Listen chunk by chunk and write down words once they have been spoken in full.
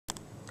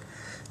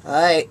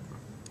Alright,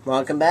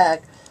 welcome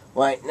back.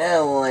 Right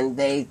now on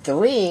day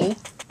 3,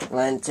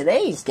 on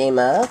today's game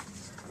of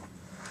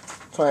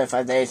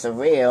 25 Days of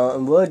Real,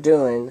 and we're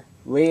doing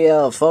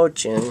Wheel of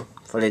Fortune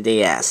for the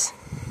DS.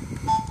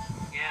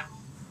 Yeah.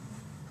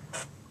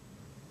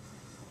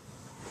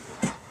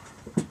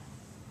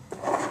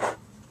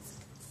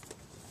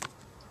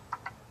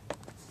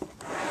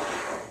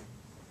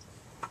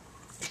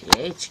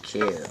 HQ.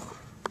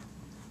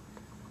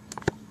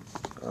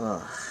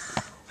 Oh.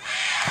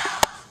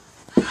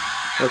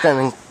 We're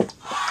gonna...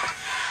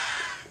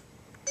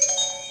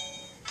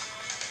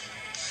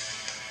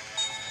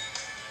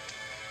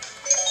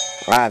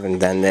 I haven't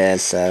done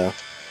this, so...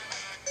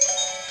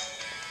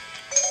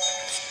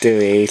 Let's do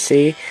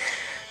easy.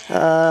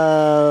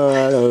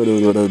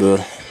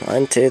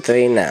 1, 2,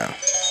 3 now.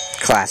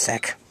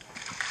 Classic.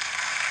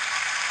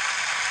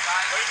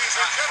 Ladies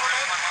and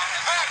gentlemen,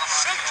 Pat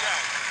Sajak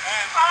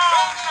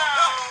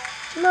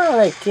and Not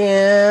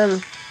again.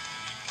 Jesus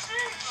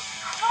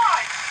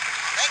Christ!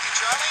 Thank you,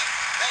 Charlie.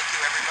 Thank you,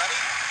 everybody.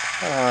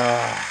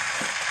 Oh.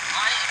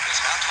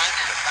 It's now time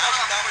for the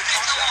 $1,000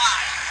 toss-up.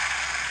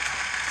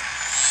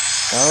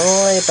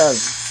 Only about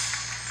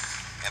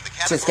And the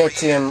just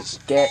category is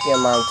get your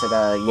mom to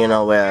the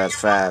you-know-where as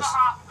fast.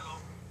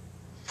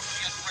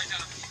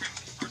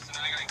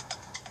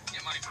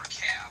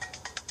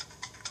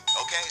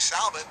 okay,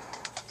 Salvin.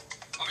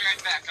 I'll be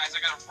right back, guys. I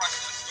gotta rush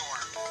to the store.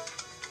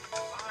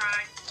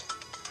 Alright.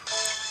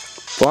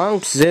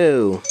 Bronx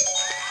Zoo.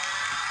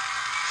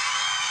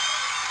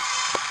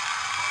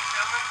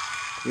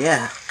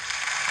 Yeah.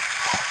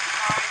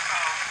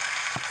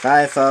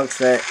 Sorry, folks,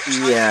 but yeah.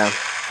 Yeah,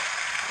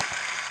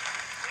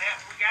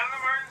 we got an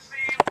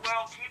emergency.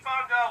 Well, keep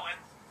on going.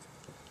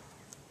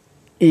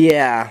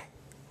 Yeah.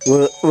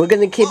 We're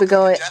gonna keep it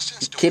going.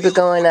 Keep it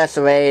going. That's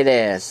the way it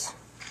is. And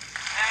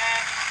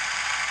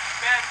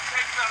Ben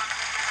takes on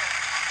 2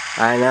 minutes.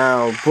 I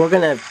know. We're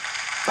gonna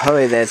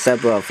hurry this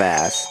up real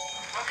fast.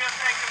 We're gonna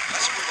take a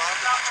Let's move on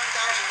to the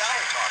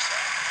 $2,000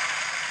 toss-up.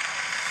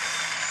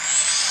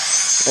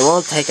 It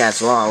won't take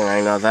as long.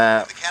 I know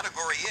that. The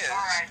category is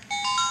Alright.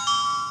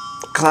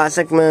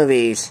 Classic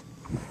movies.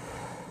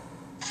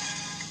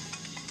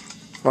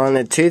 On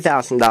the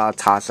 $2,000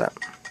 toss-up.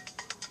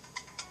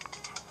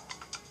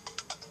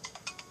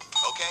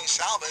 okay,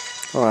 Salvin.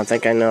 Oh, I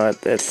think I know it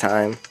this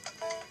time.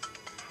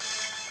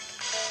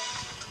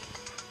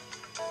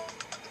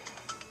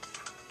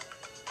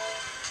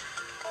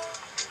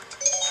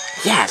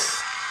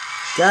 Yes!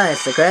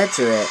 Guys, the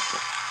graduate.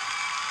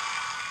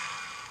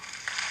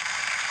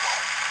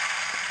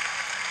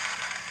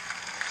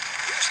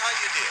 Here's how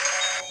you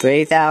did.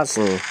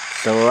 3,000.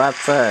 So we're up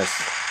first.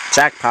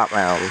 Jackpot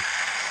round.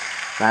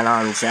 Right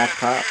on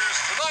jackpot.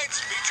 Here's tonight's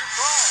featured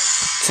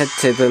prize. Trip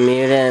to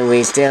Bermuda, and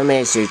we still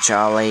miss you,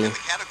 Charlie. And the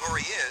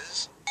category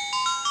is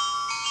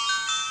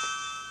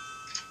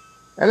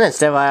And then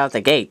still right out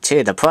the gate,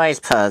 too, the prize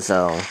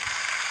puzzle.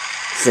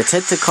 It's a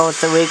trip to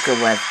Costa Rica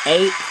with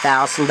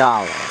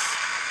 $8,000.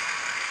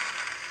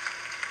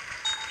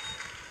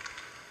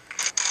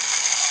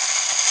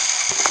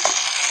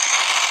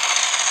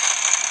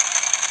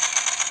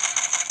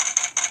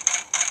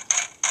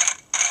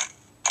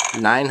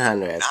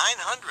 $900.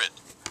 900.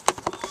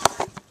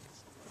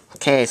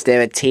 Okay, is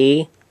there a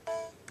T?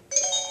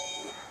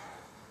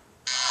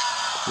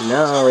 None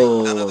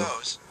of No.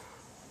 those.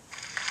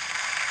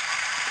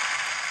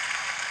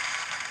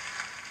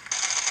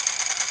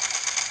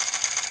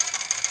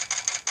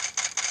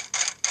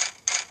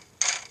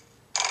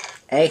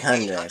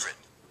 $800.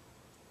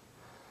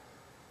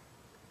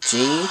 G?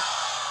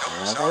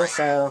 I Nope, don't sorry. think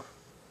so.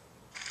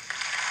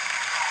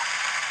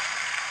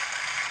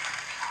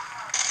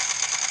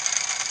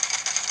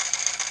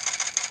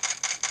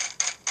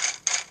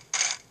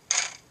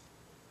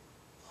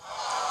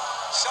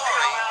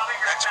 Sorry.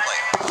 Next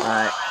player.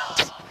 Alright.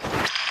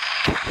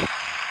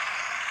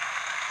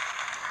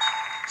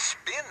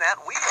 Spin that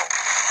wheel.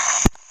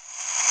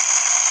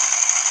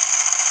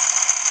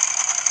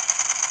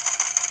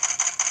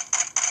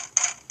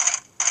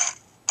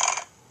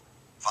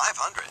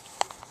 $500.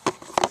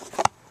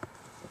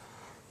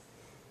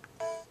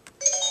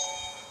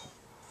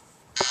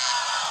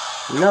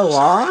 No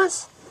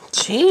loss?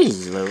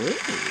 Jeez Louise.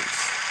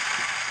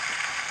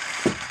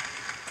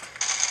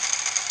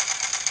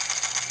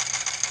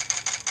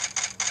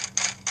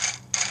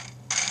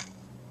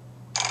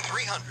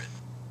 $300.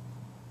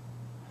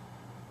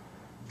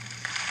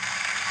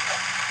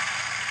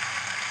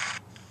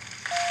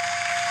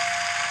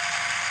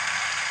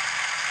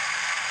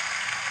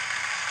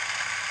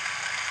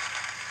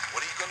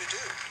 What are you going to do?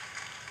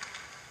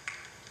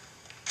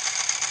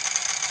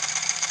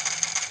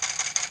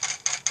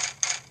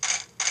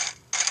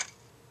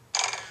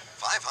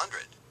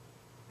 $500.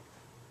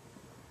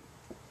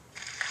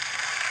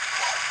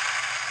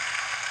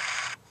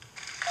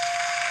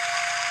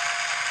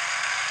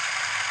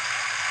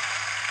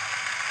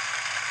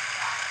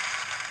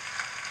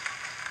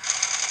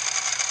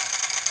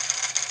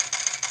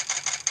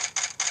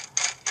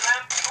 You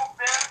have to go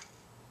back.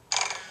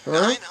 Huh?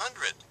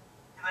 900.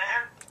 You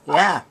there?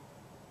 Yeah.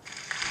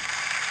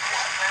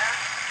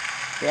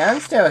 Yeah,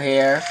 I'm still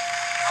here.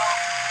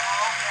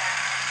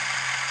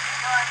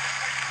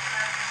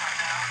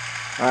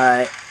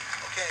 Alright.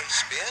 Okay,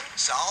 spin,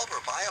 solve,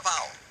 or buy a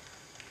vowel.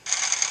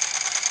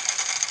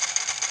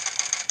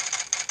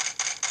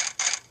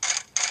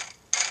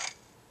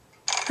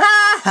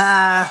 Ha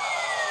ha!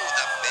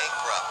 The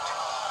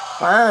bankrupt.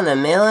 Found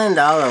 $1 million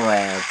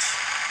wedge.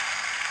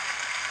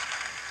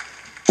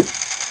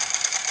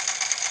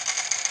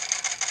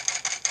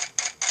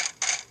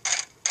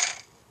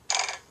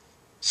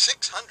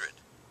 $600.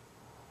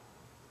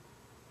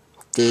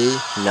 D,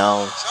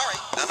 no. Sorry,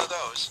 none of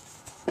those.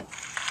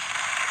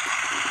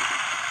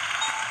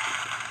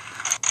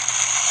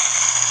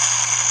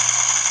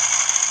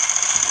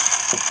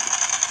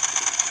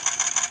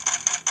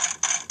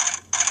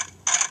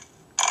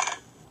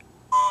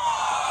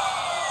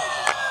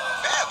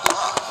 Bad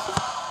luck.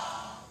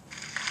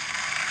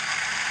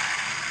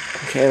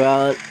 Okay,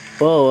 well,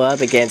 we're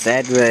up against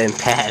Edward and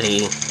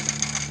Patty.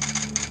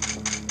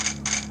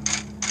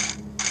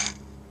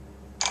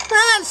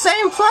 Ah,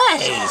 same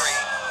place! Sorry,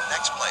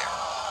 next player.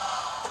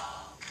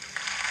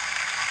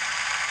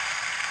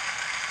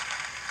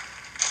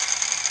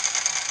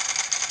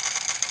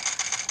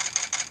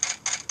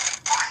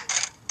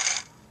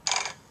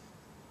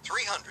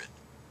 $300.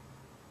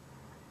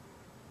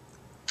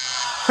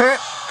 Nope,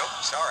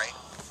 sorry.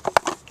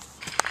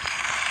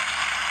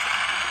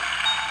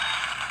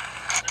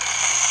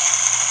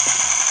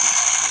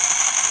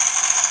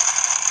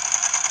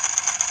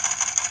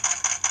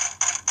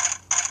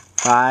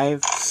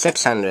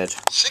 $600.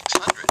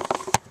 600.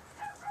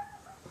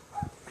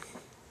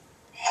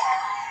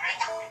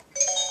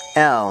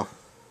 L.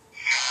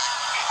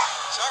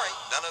 Sorry,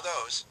 none of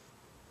those.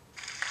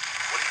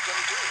 What are you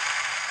going to do?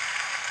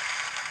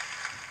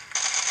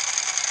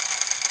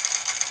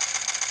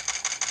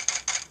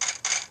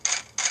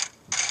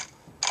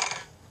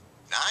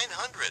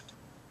 $900.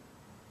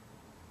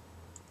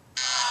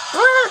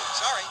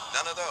 Sorry,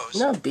 none of those.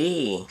 No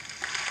B.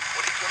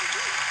 What are you going to do?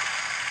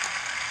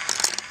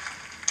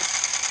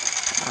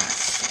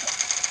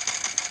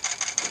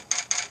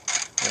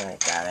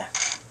 Alright, got it.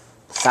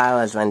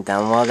 Silas went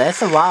down. Well,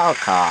 there's a wild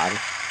card.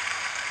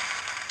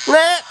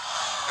 Nope,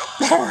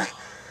 sorry.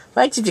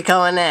 Why did you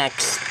go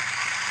next?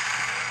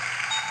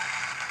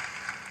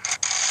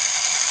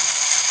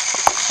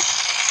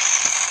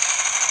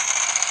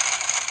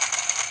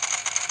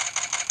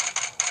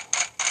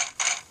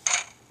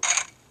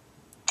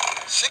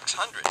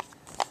 $600.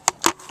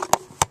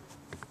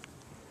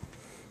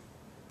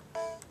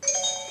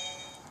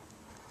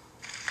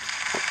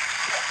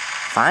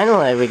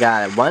 Finally, we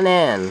got it. One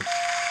in.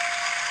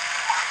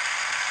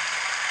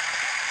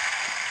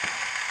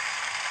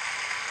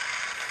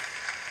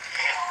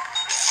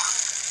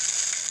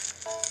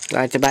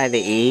 Like to buy the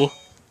E?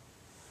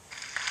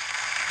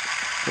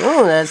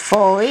 Ooh, there's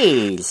 4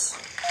 E's.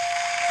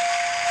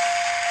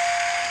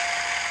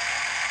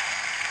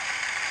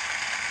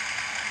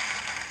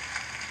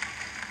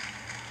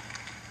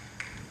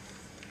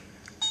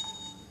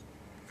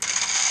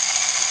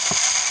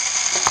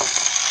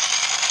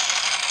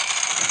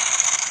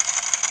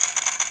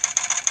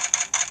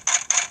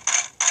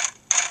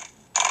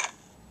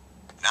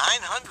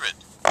 $900.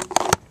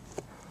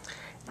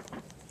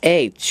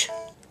 H.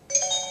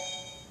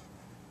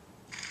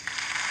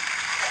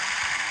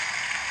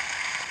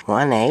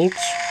 One H?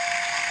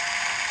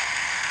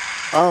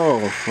 Oh,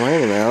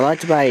 wait a minute. I'd like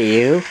to buy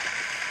you.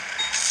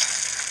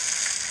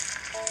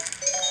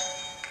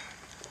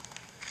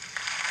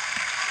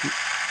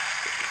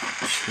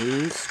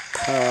 Cheese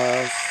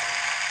puff.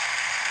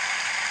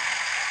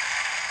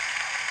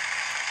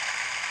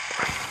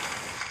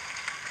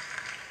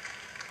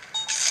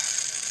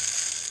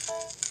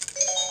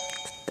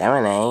 That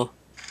one, eh?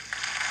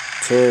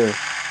 2.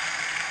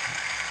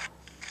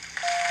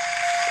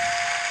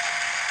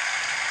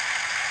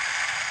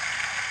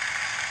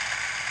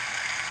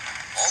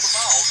 All the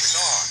vowels are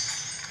gone.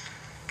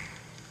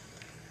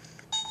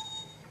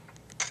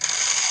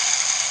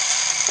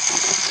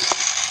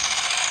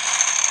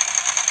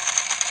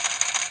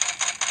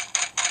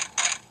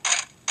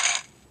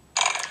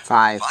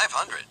 Five.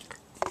 500.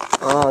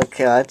 Oh,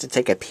 okay, I have to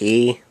take a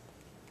pee.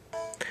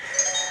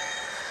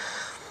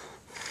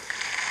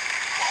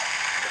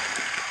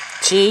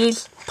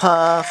 Cheese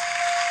puff.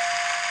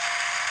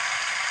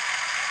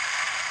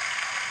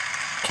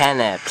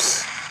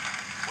 Cannips.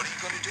 What are you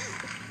going to do?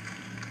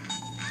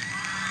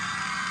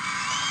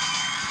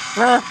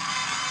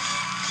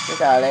 You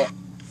got it.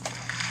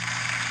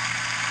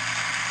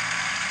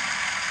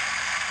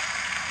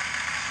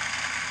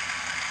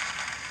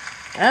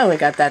 Oh, we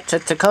got that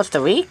trip to Costa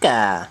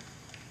Rica.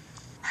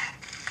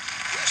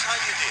 Here's how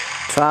you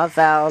did.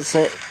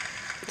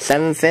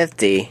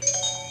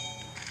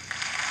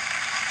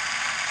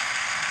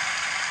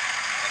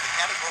 12,750.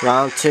 And the category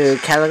Round is 2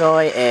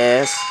 category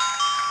is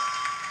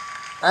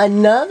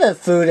another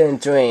food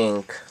and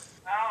drink.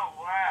 Oh,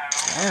 wow.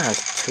 Yeah,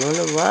 it's 2 in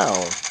a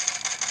row.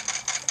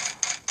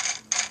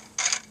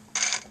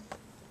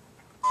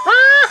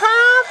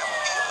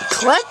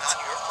 Click not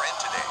your friend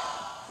today.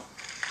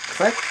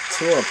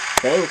 to a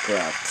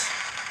bankrupt.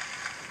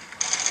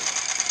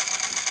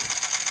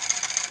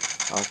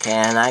 Okay,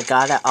 and I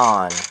got it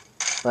on,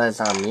 but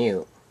it's on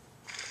mute.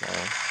 So.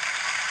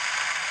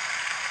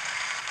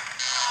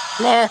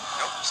 Nah, Nope,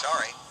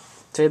 sorry.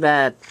 too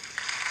bad.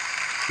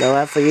 No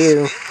help for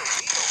you.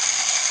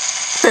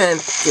 Spin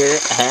the wheel. Did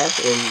it have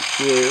in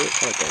you?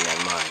 Okay,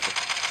 never mind.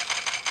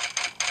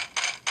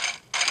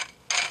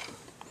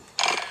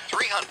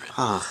 300.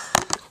 Oh,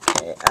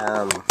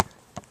 okay,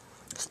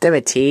 still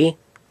a T?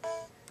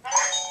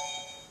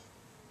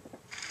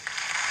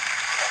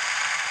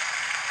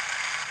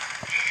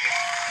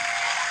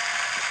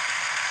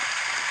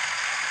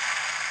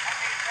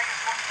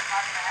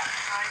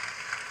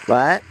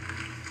 What?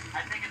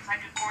 I think it's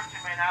second fortune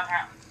may not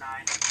happen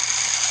tonight.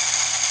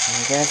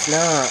 I guess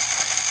not.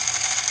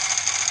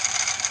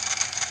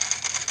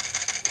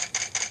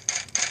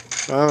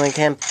 Well, we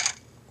can't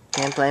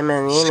blame it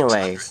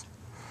anyways.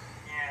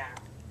 Yeah.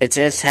 It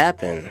just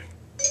happened.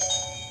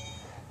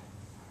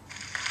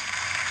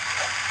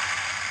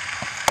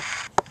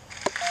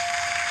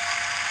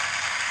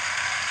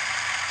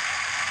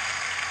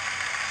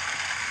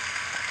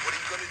 What are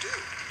you going to do?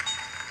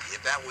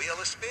 Give that wheel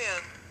a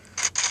spin.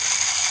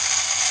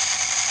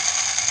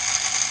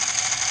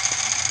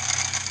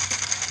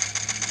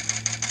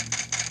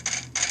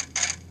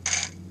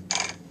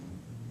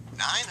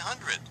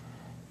 $900.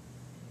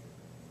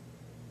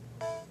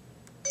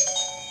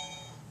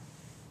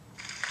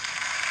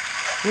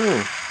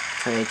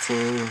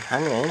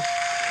 $1,300.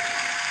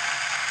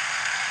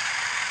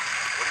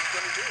 What are you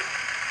going to do?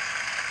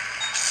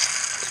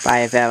 Buy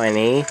a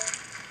felony.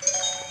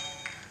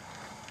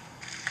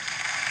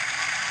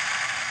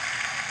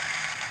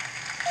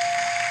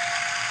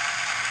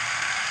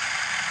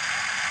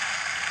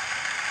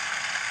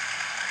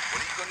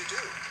 What are you going to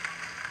do?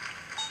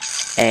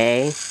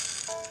 A.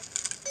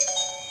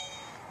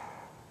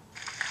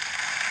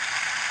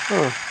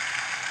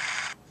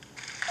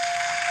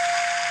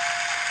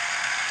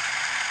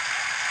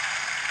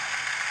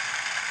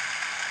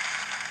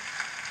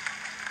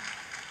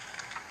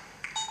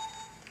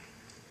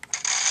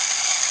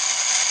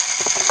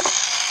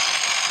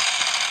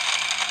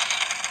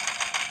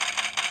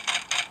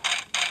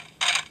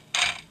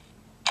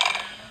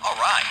 All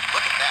right,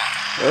 look at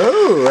that.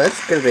 Ooh,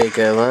 that's gonna be a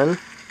good one.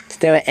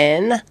 Still an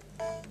N?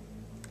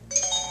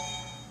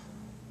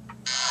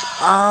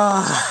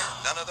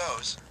 Ah, None of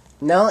those.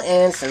 no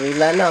answer. We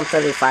land on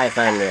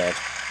 3,500.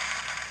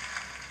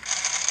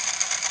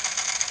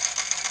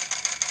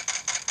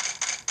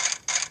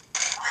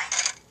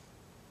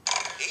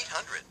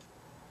 $800.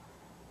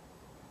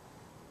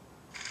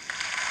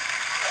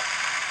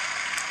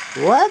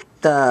 What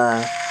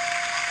the?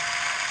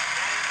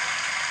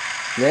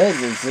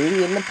 There's a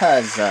Z in the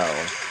puzzle.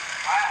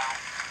 Wow.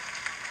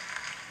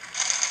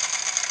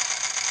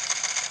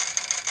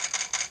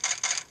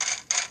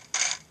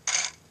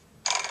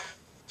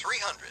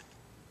 $300.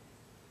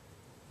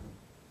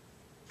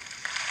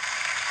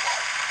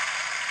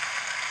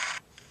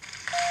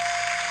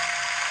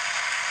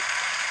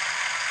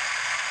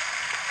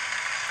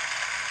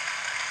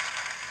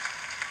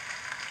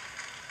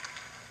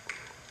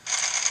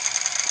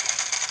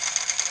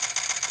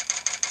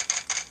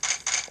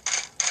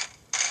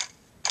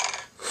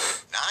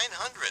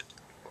 $900.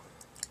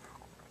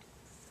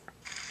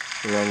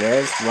 And then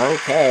there's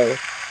 1K.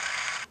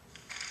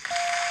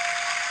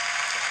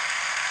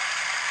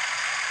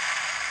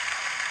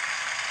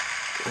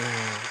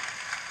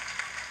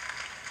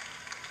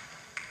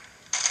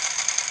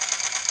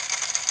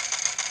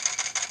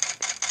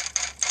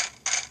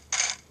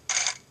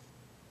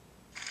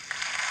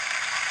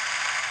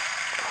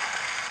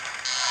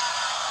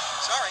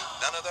 Sorry,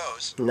 none of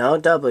those. No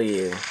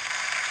W.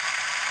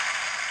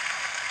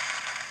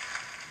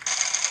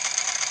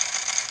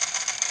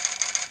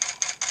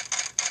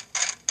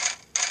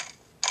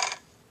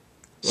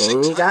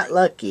 And you got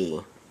lucky.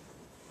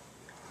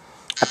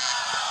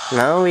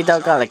 No, we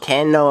don't got a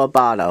can nor a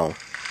bottle.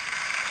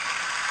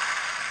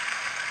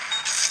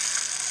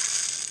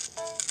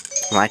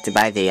 I'd like to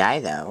buy the eye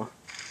though.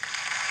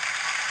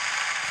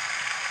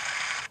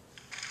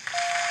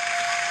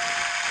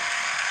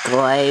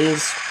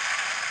 Glaze.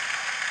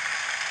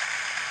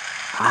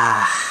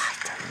 Ah,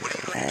 What are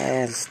you going to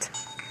do? best.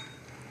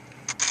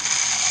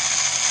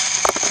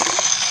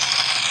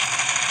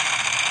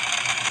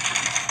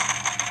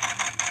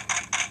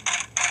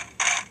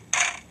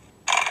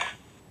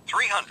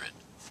 $300.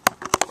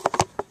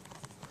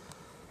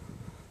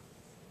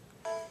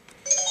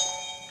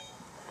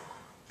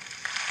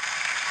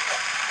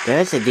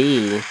 There's a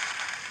D.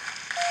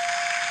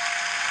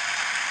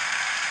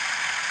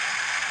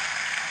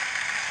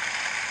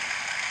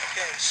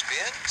 Okay,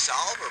 spin,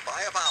 solve, or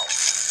buy a vowel.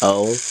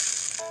 O.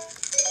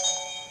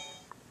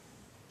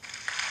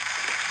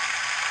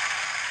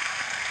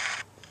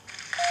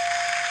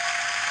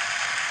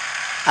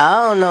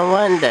 Oh, no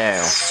wonder. No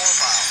more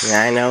vowels.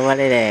 Yeah, I know what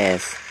it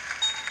is.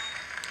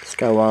 Let's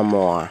go one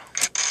more.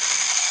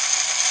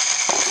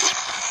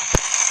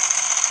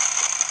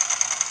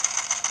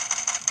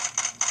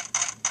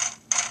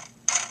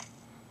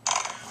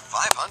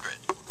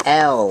 $500.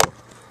 L.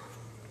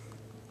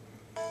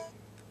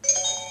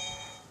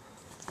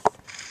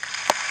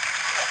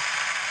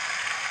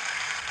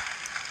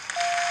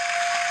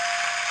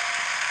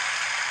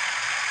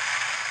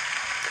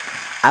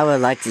 I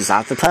would like to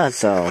solve the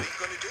puzzle. What are you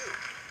going to do?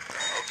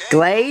 Okay,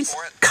 Glazed go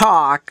for it.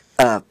 cock.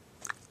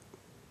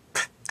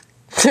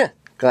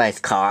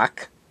 Glazed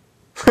cock.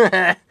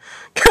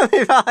 Come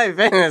me by,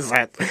 finish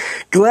it.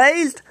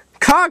 Glazed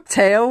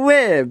cocktail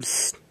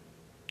ribs.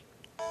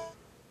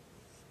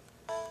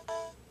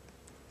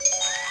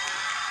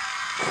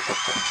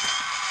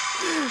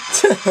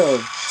 Oh,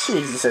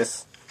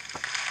 Jesus.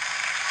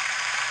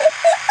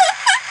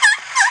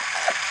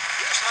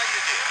 Here's how you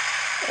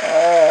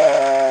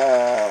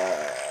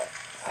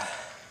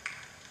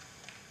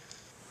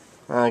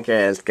did.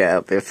 Okay, let's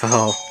go.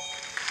 Before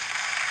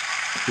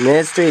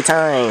mystery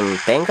time.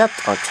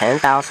 Bankrupt or $10,000.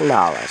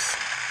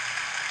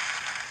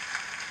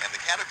 And the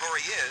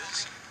category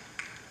is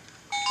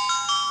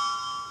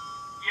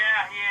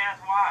Yeah, he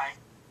asked why.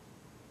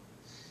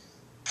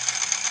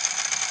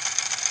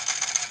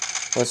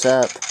 What's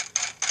up?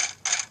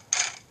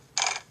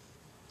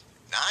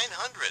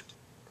 900.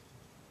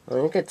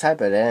 Well, you could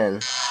type it in.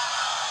 Nope,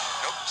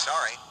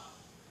 sorry.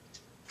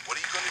 What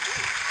are you going to do?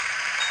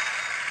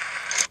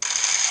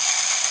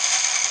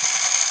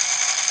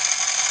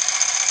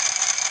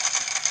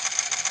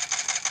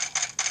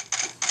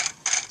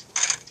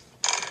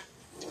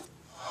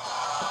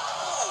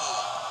 Ooh,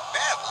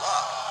 bad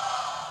luck.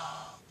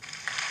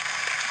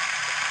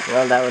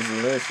 Well, that was a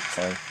loser,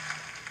 so.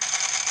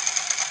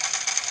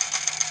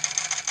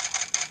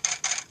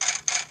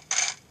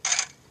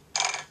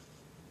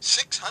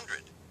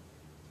 $600.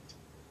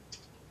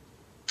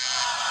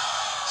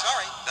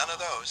 Sorry, none of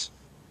those.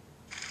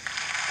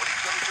 What are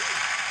you going to do?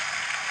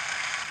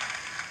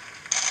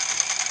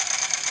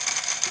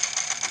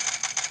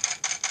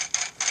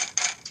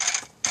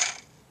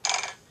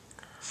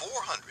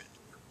 $400.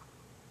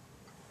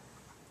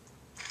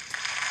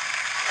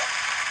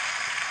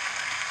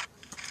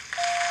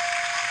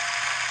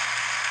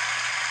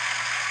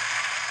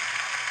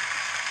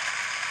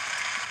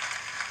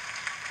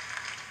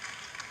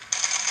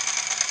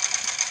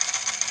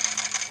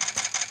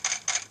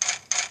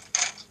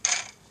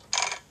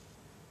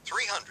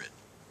 $300.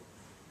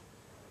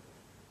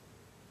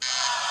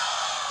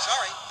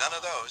 Sorry, none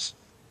of those.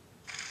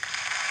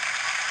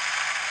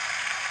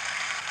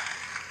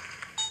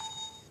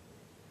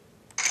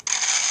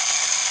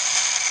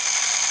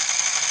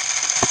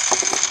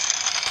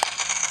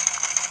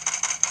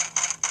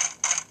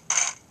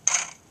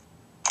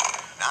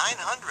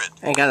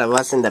 $900. I gotta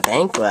lessen the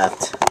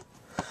bankrupt.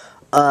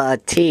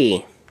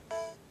 T.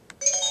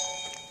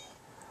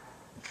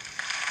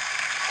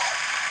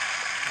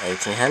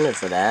 1,800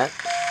 for that.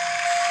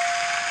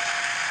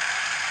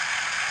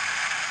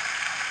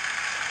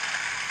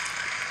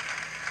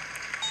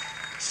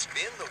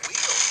 Spin the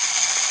wheel.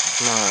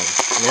 Come on.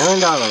 $1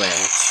 million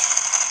ranch.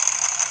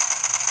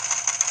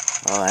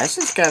 Oh, this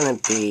is gonna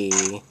be.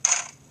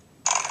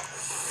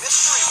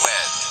 Mystery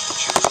wedge.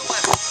 Choose a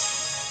letter.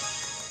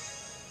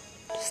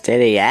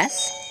 Steady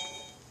S?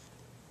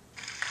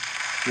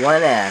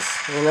 1S.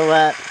 You know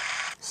what?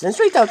 Since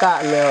we don't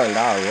got $1 million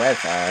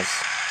with us.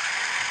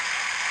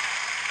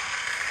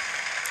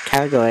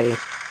 Category.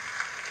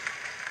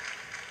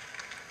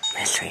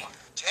 Mystery.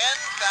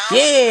 10,000.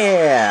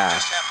 Yeah! You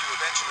just have to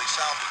eventually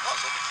solve the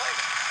puzzle to claim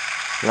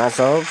it. Let's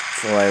hope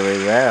for we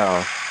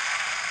will.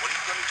 What are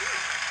you going to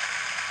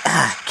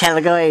do?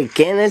 Category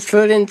Guinness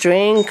food and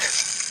drink.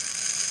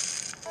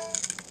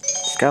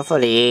 Let's go for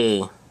the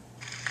E.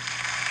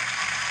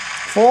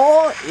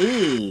 4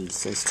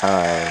 E's this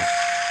time.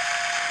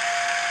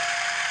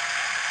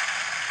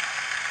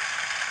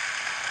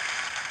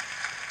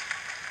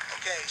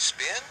 Okay,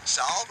 spin,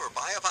 solve, or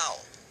buy a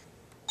vowel.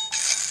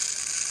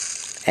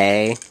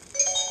 A.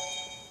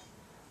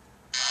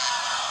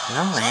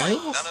 No Sorry, A's?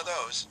 none of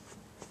those.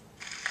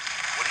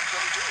 What are you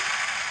going to do?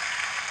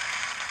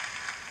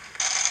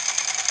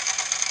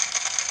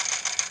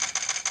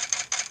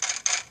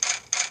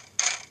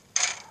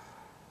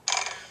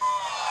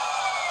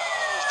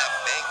 The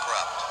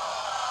bankrupt.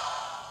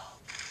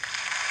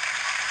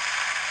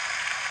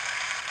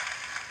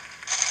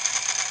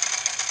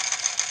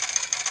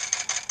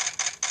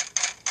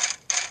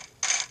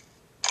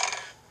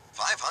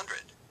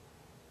 $500.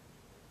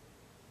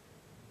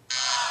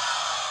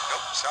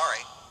 Nope,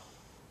 sorry.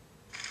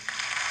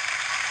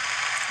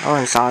 Oh,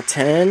 and saw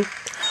 10.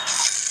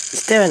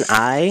 Is there an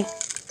I?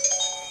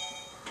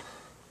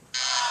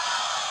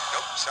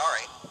 Nope,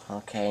 sorry.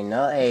 Okay,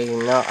 no A,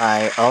 no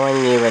I.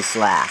 Only U is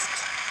left.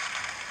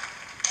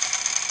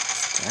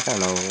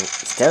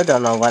 Still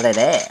don't know what it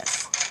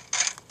is.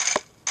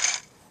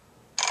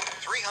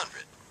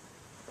 300.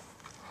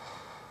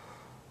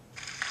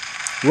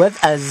 With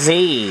a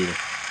Z.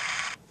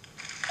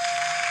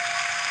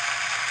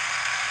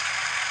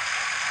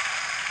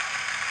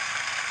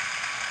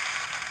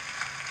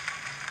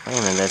 Wait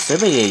a minute, there should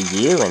be a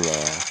U in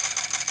there.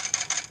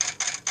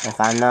 If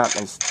I'm not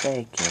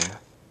mistaken.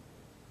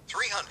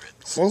 300.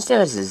 Since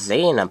there's a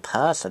Z in a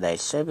puzzle, there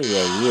should be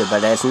a U, but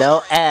there's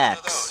no Sorry, none of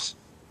X. those.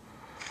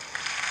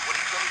 What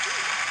are you going to do?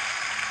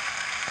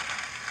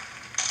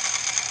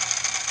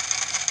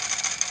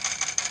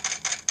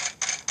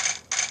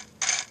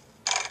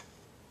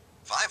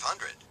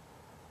 $500.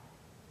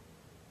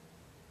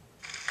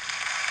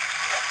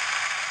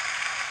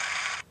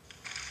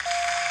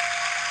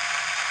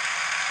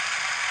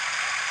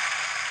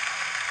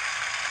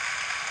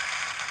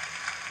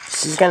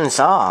 She's gonna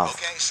solve.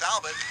 Okay,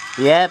 Salvin.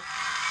 Yep.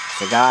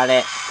 She got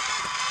it.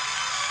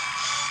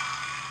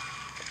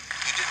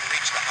 You didn't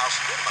reach the house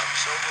minimum,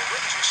 so we'll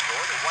raise your score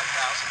to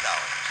 $1,000.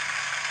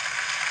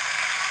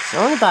 It's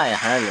only by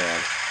 100.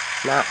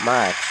 It's not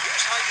much.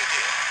 Here's how you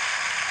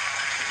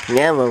did.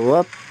 Yeah, we're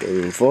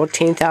whooping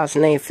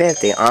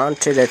 $14,850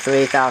 onto the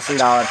 $3,000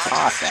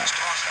 toss-up.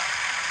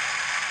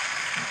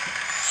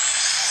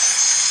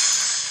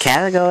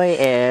 Category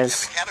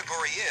is The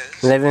category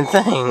is living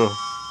thing.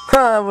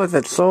 With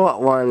a short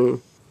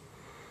one.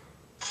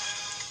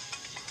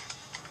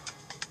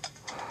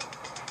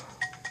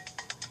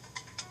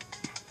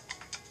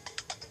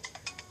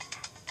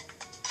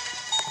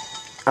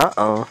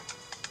 Uh-oh.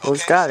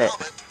 Who's got it?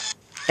 Salvin.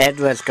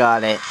 Edward's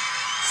got it.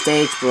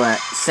 Sagebrush.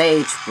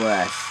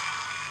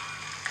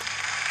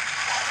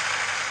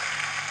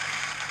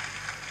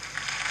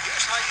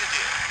 Here's how you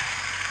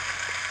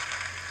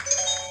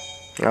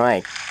did.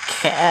 Alright.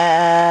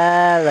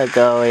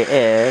 Category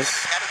is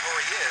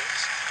Category is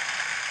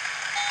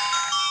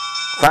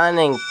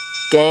finding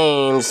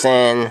games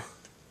and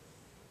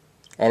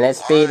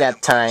it's speed All right,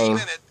 up time.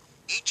 minute,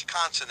 each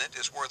consonant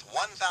is worth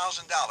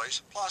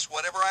 $1,000 plus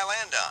whatever I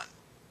land on.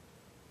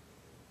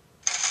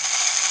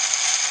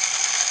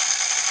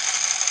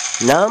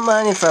 No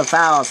money for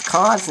vowels.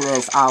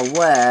 Consonants are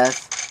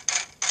worth.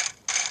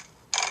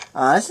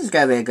 Oh, this is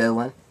gonna be a good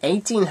one.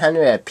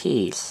 $1,800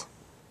 apiece.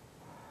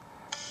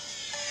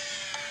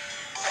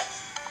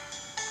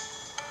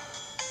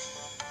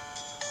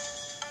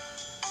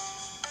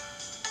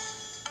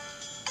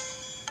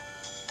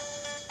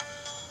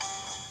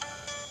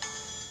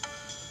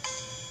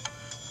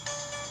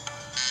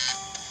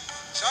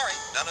 Sorry,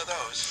 none of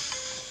those.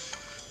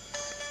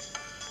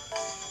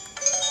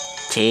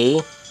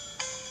 T.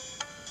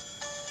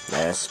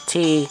 There's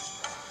T.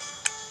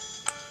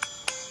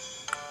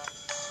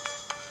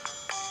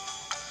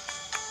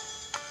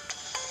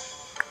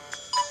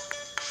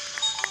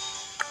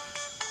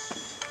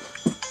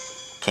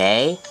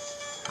 K.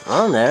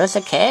 Oh, there's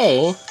a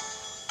K.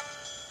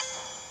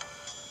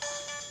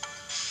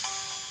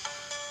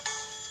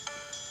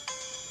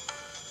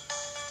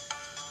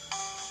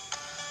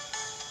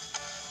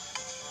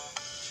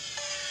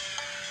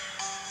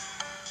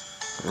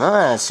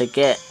 Oh, to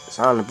get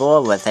on the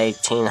board with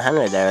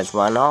 1,800, there's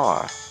one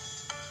R.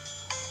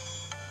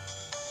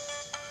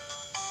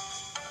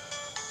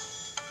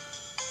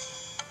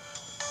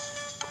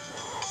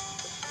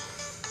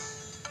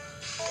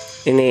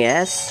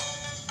 NES.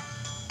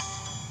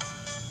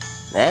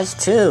 There's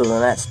two,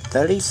 and that's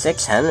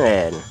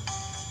 3,600.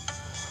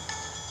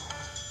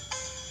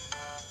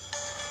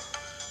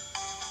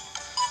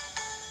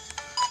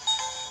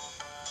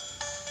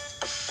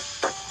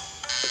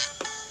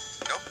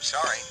 Nope,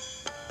 sorry.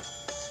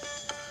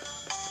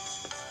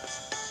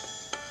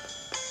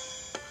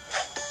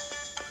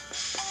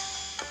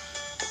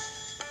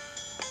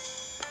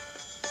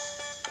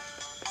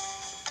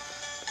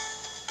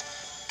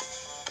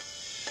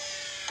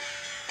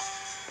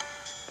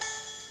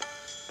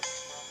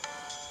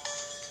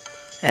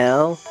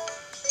 L.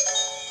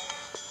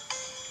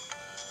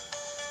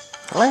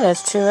 Oh,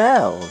 there's two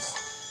L's.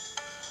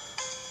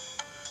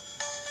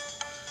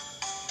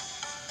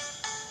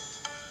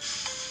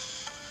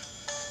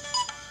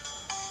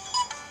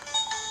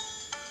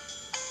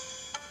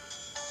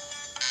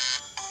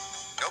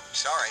 Nope,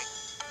 sorry.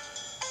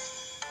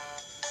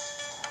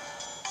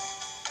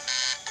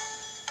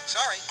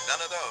 Sorry,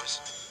 none of those.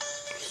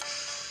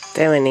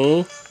 There an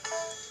E.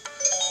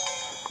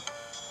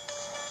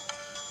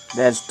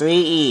 There's 3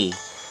 E.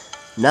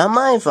 Not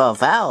mine for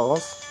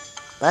vowels,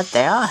 but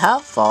they are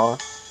helpful.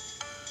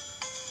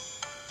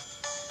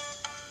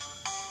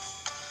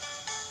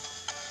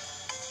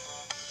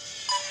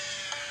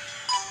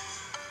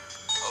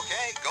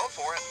 Okay, go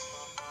for it.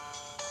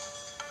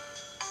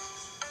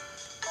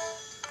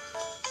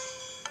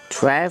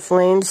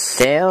 Traveling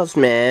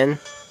salesman.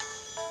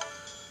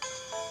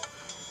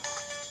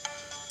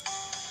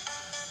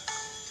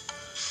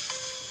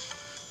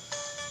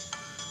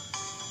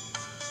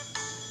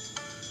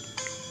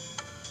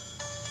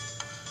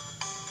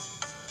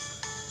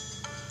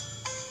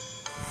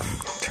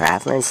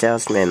 Traveling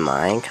salesman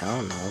Mike? I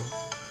don't know.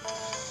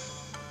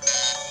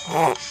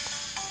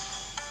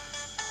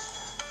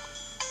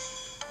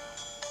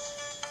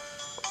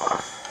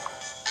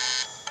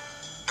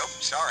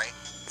 Nope, sorry.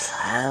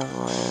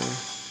 Traveling.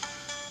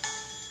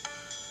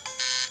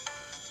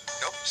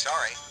 Nope,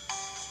 sorry.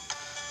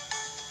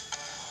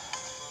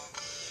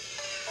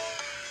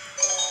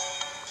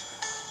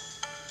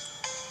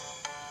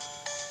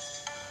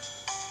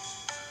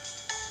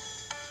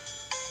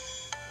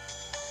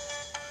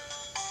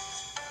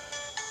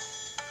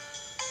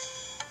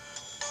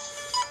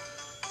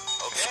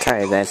 Let's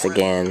try this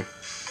again.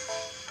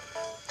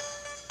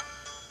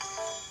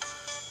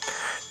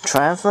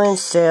 Traveling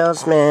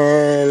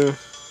salesman.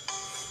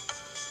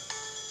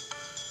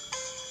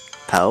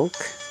 Poke?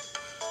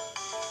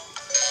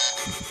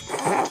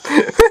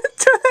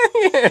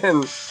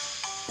 Italian!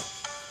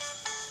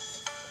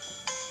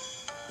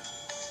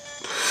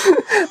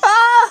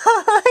 Ah,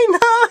 I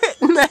know it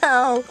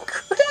now!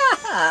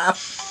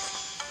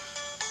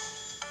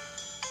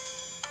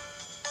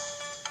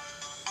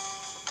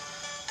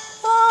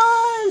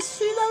 Oh,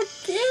 she don't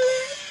get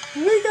it.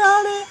 We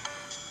got it.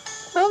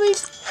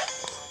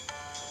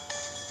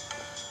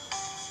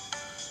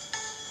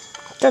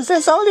 Because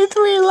there's only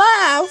 3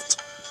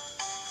 left.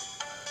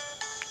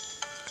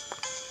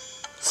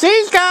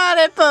 She's got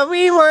it, but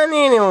we won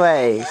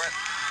anyway.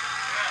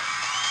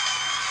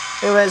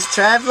 It was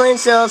Traveling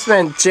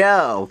Salesman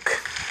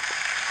Joke.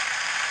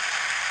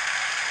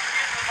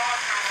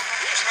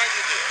 Here's how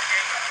you do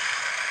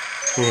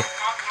it.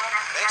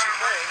 Thanks for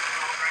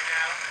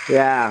playing.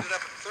 Yeah. Ended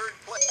up in 3rd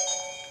place.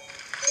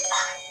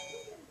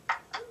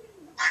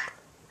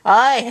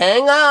 Alright,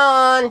 hang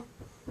on.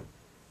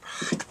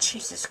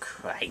 Jesus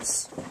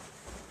Christ.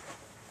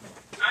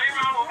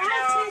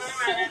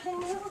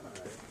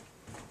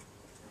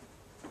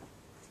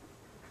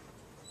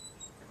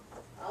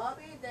 I'll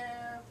be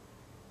there.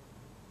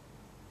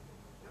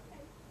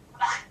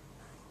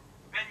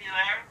 Ben, you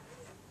there?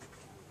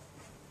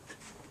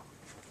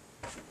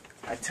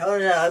 I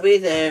told her I'll be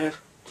there.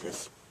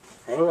 Just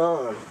hang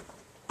on.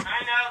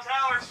 I know,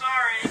 tell her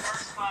sorry, we're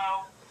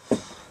slow.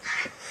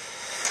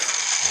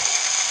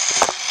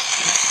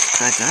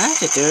 I have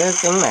to do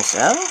everything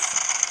myself?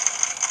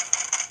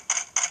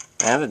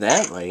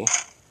 Evidently.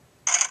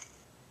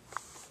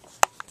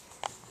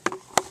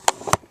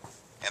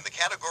 And the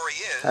category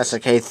is That's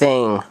okay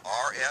thing.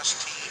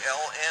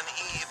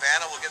 RSTLNE.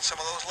 Vanna will get some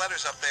of those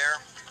letters up there.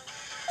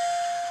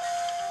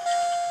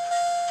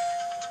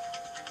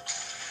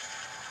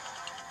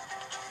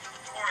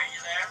 Corey,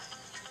 you there?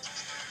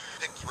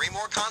 Pick 3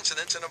 more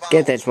consonants in a vowel.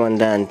 Get this one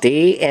done.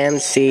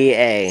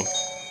 DMCA.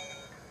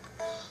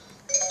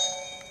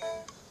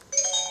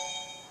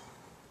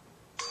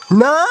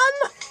 None?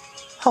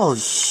 Oh,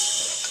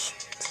 shit.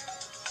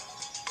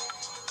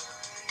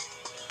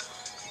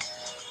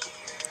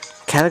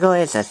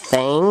 Category is a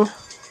thing.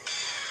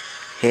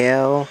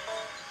 Hill.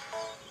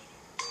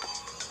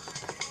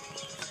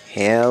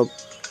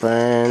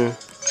 Hillburn.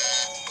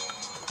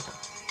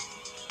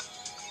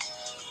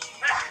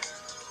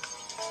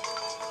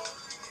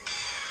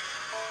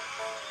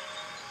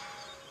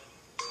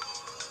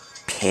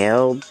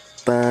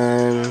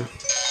 Hillburn.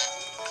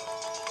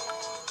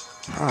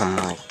 Oh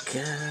my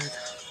god.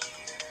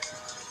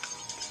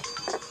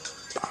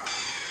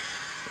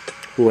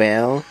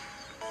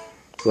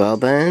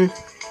 Wellburn.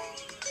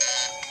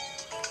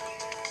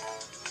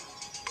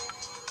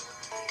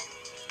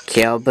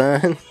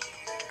 Kilburn.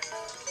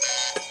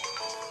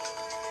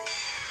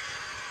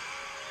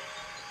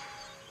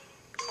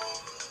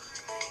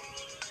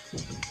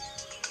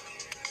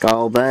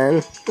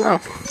 Goulburn. No.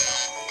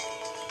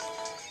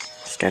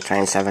 Just gotta try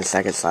in 7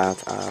 seconds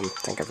left.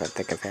 Think of it.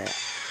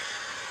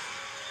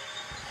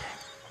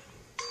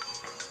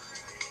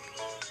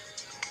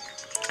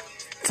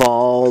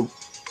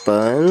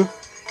 Fallburn.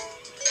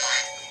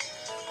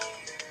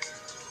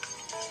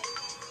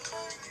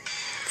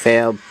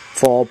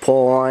 Fall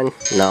porn.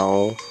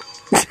 No.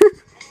 Did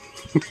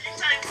you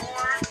say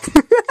porn?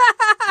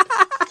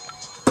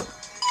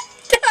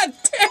 God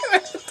damn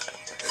it!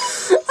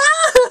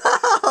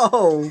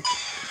 Oh!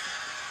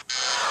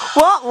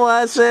 What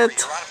was it?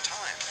 You're out of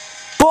time.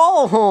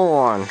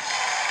 Bullhorn.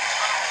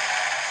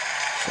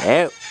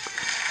 Shoot.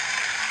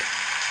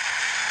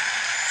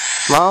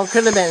 Well,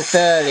 could have been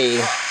 30.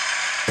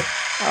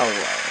 Oh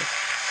well.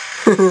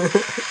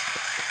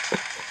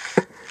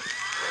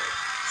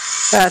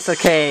 That's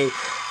okay.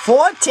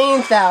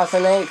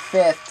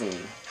 14,850.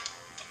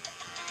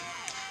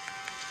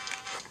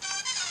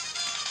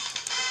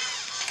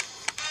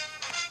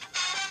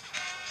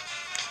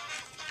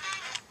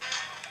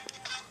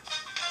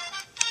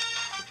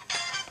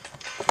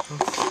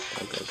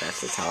 Okay,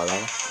 that's the total.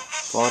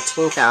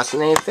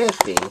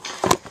 14,850.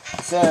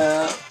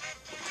 So,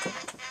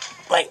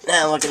 right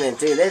now we're gonna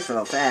do this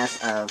real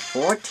fast.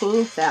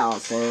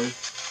 14,000.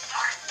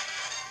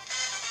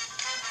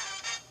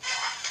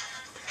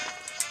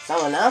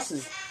 Someone else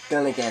is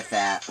gonna get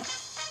that.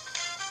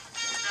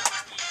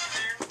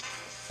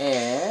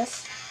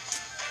 Is.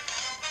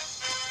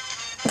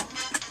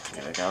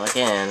 Here we go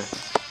again.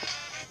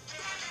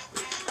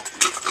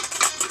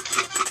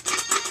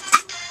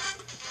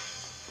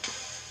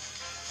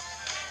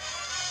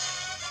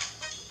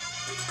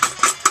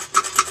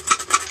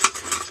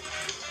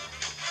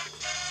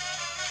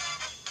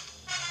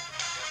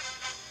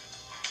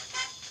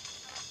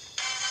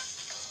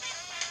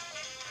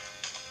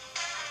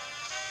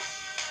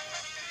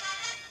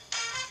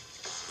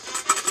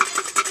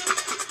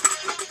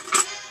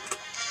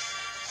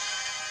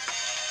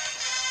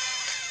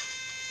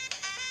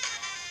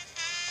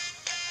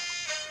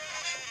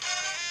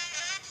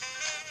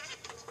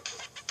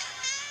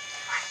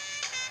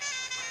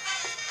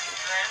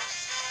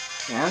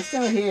 Yeah, I'm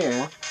still here.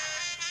 Well,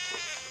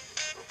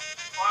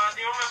 do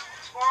you want to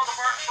spoil the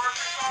first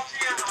results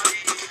here, or do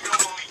you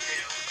know what we do?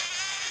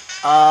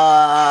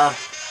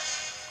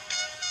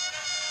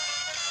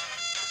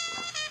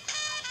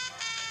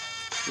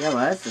 Yeah,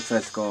 well, that's the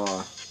first score.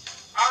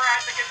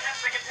 Alright, the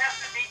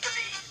contestant beat the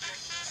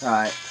beast.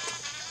 Alright.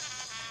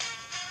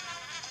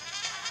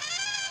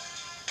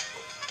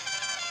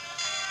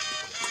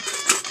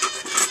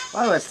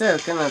 Well, we're still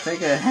gonna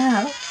figure it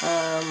out.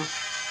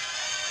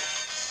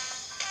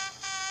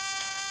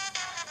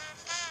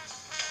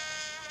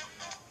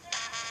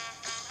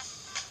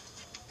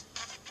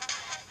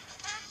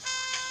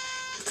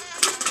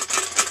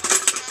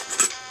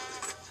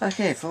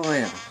 Okay, for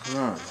real. Come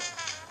on.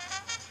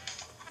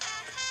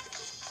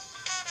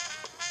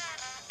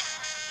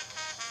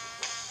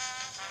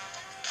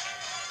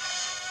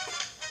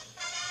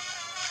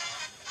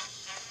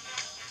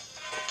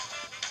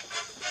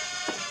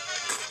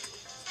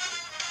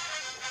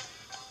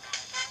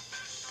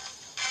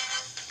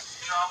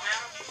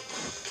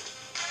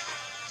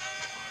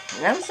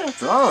 I'm still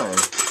drawing.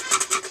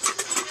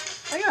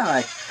 I got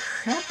like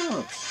crap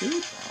of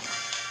people.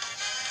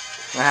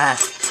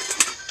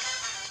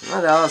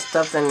 Not all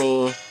stuff in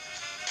the.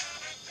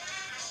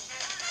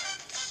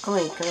 Oh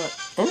wait, come on.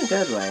 In a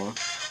good way.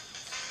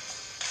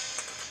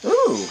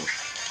 Ooh.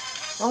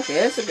 Okay,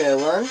 that's a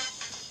good one.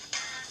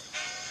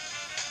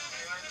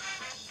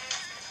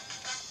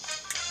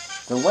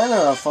 The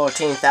winner of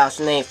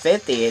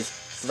 14,850 is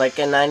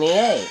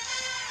Flicker98.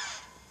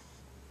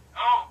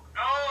 Oh,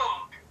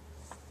 no!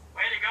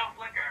 Way to go,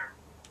 Flicker.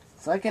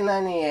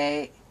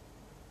 Flicker98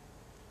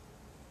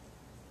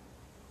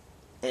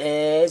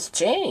 is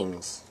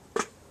James.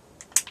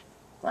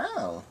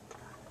 Wow.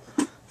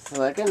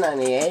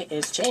 Flicker98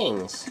 is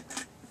James.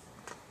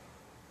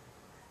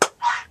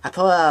 I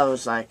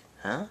was like,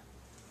 huh?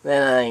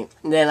 Then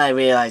I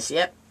realized,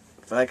 yep,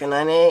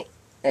 Flicker98,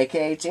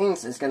 aka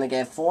James, is gonna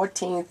get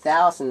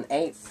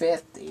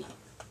 14,850.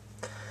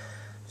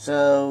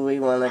 So we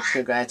want to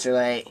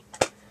congratulate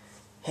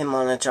him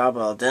on a job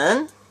well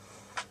done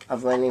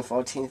of winning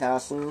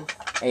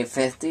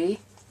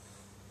 14,850.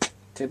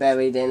 Too bad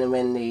we didn't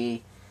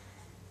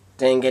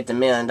get the $1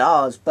 million,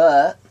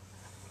 but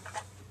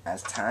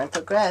as time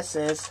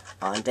progresses,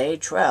 on day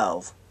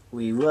 12,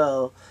 we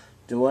will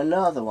do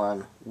another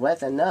one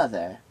with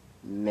another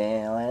 $1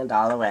 million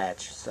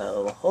edge.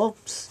 So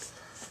hopes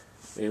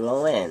we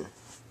will win.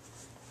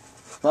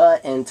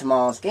 But in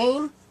tomorrow's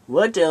game,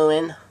 we're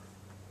doing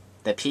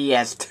the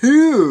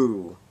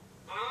PS2.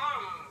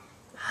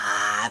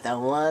 The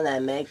one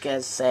that make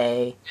us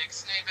say,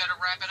 Ixnay better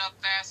wrap it up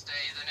fast, the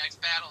next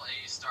battle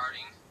is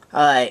starting.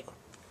 alright.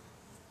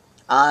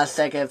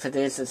 Second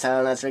producer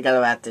telling us we gotta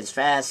wrap this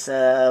fast.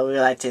 We'd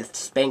like to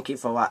thank you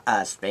for watching.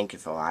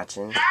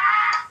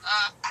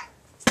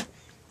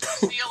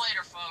 See you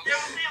later, folks. Yeah,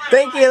 we'll see you later.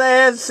 Thank you,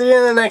 lads. See you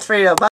in the next video. Bye.